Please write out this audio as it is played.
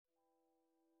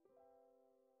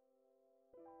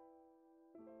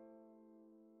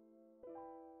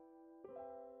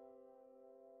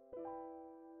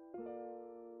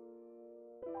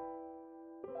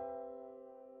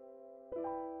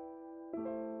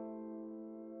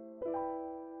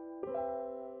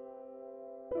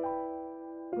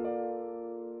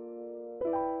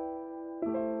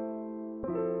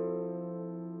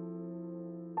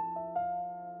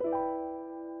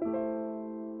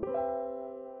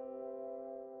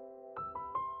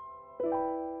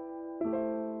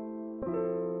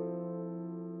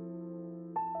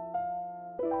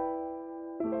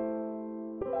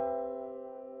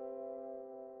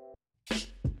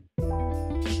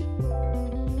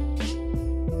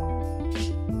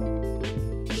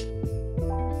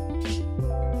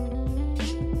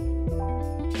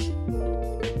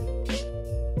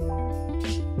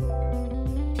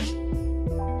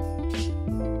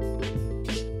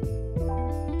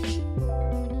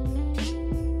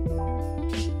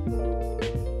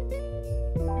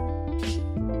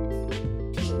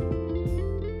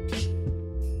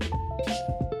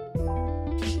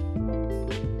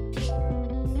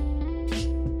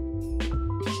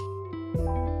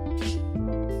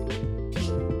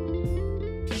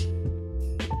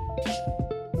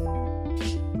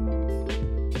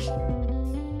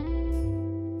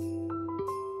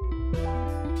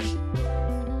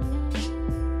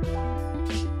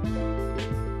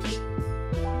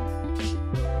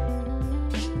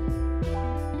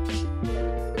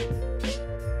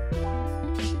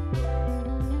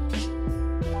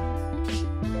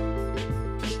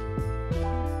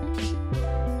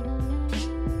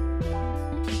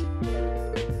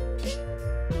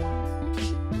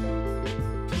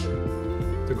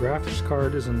graphics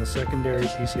card is in the secondary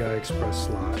PCI Express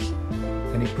slot.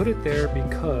 And he put it there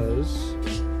because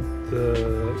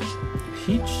the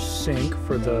heat sink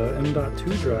for the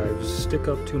M.2 drives stick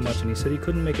up too much, and he said he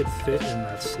couldn't make it fit in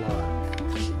that slot.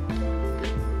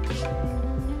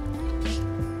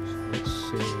 So let's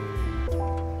see if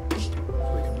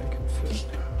we can make it fit.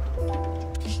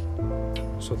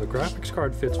 So the graphics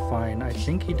card fits fine. I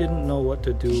think he didn't know what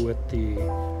to do with the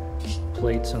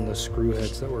plates and the screw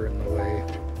heads that were in the way.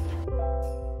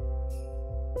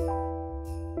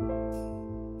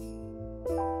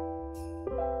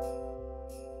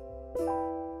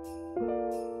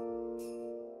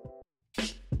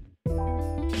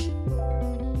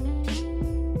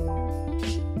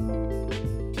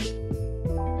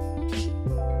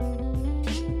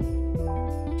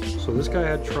 So this guy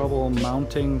had trouble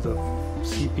mounting the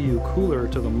CPU cooler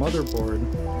to the motherboard.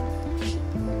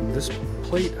 This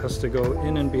plate has to go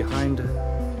in and behind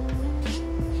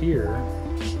here.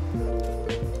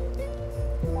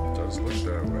 It does look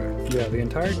that way. Yeah, the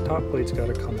entire top plate's got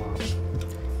to come off.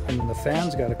 And then the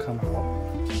fan's got to come out.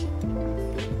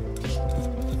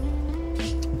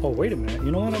 Oh, wait a minute.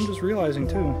 You know what I'm just realizing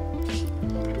too?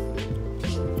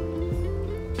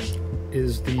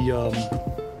 Is the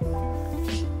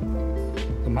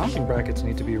mounting brackets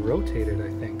need to be rotated, I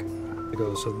think.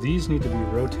 So these need to be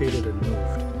rotated and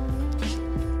moved.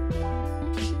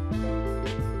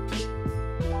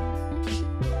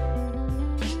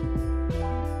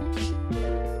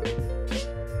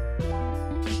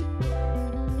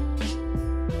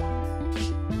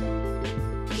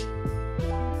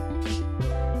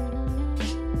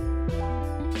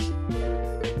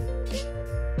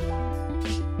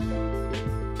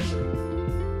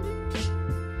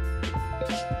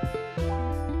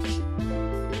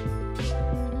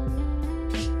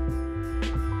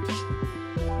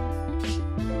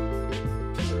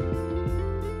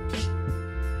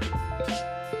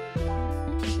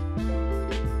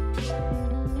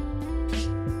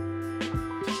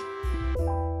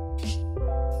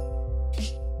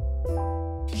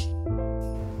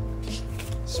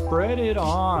 Spread it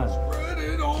on. Spread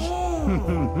it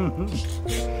on.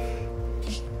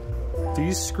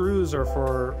 These screws are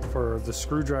for the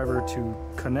screwdriver to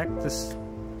connect this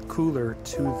cooler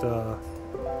to the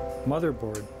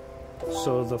motherboard.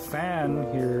 So the fan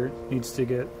here needs to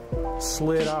get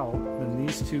slid out, and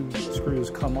these two screws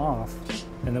come off,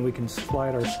 and then we can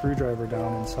slide our screwdriver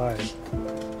down inside.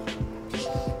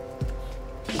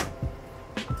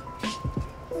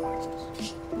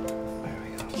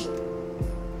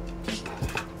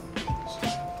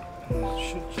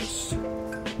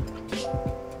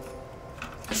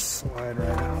 Slide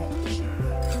right out.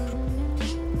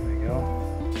 There we go.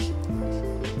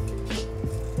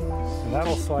 And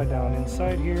that'll slide down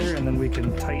inside here, and then we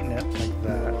can tighten it like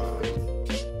that.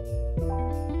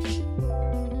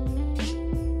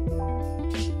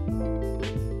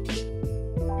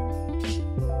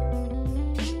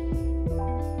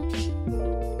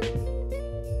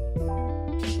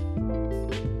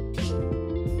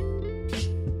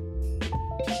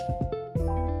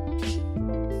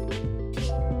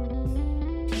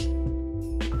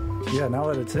 Yeah, now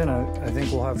that it's in, I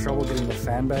think we'll have trouble getting the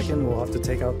fan back in. We'll have to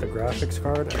take out the graphics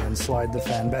card and slide the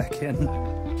fan back in.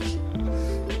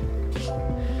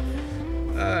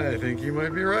 I think you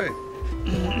might be right.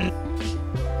 And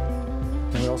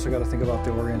we also got to think about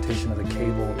the orientation of the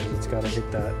cable, because it's got to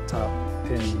hit that top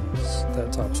pin,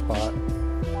 that top spot.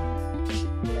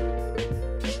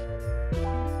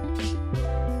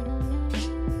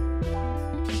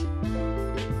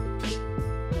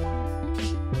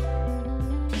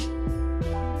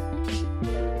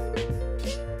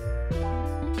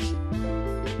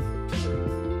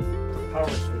 Power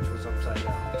switch was upside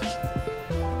down.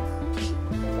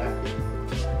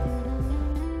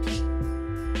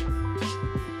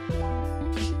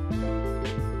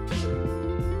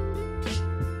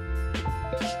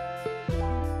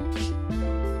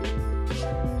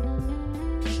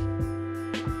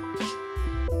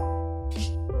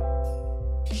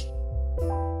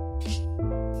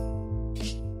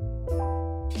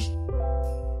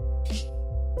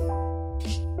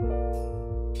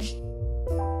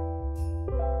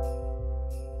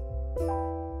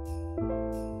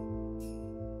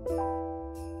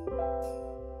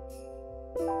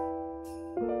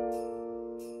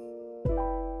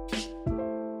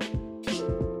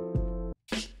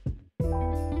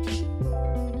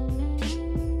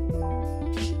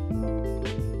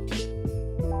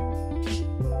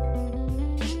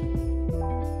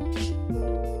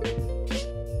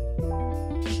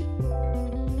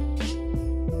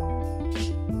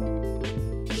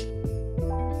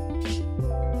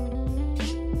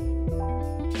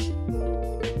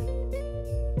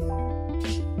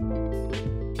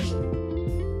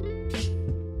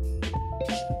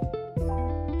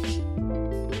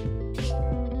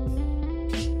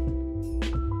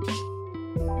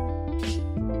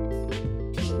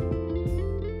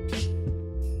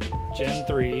 Gen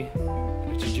 3.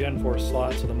 It's a Gen 4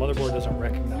 slot, so the motherboard doesn't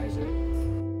recognize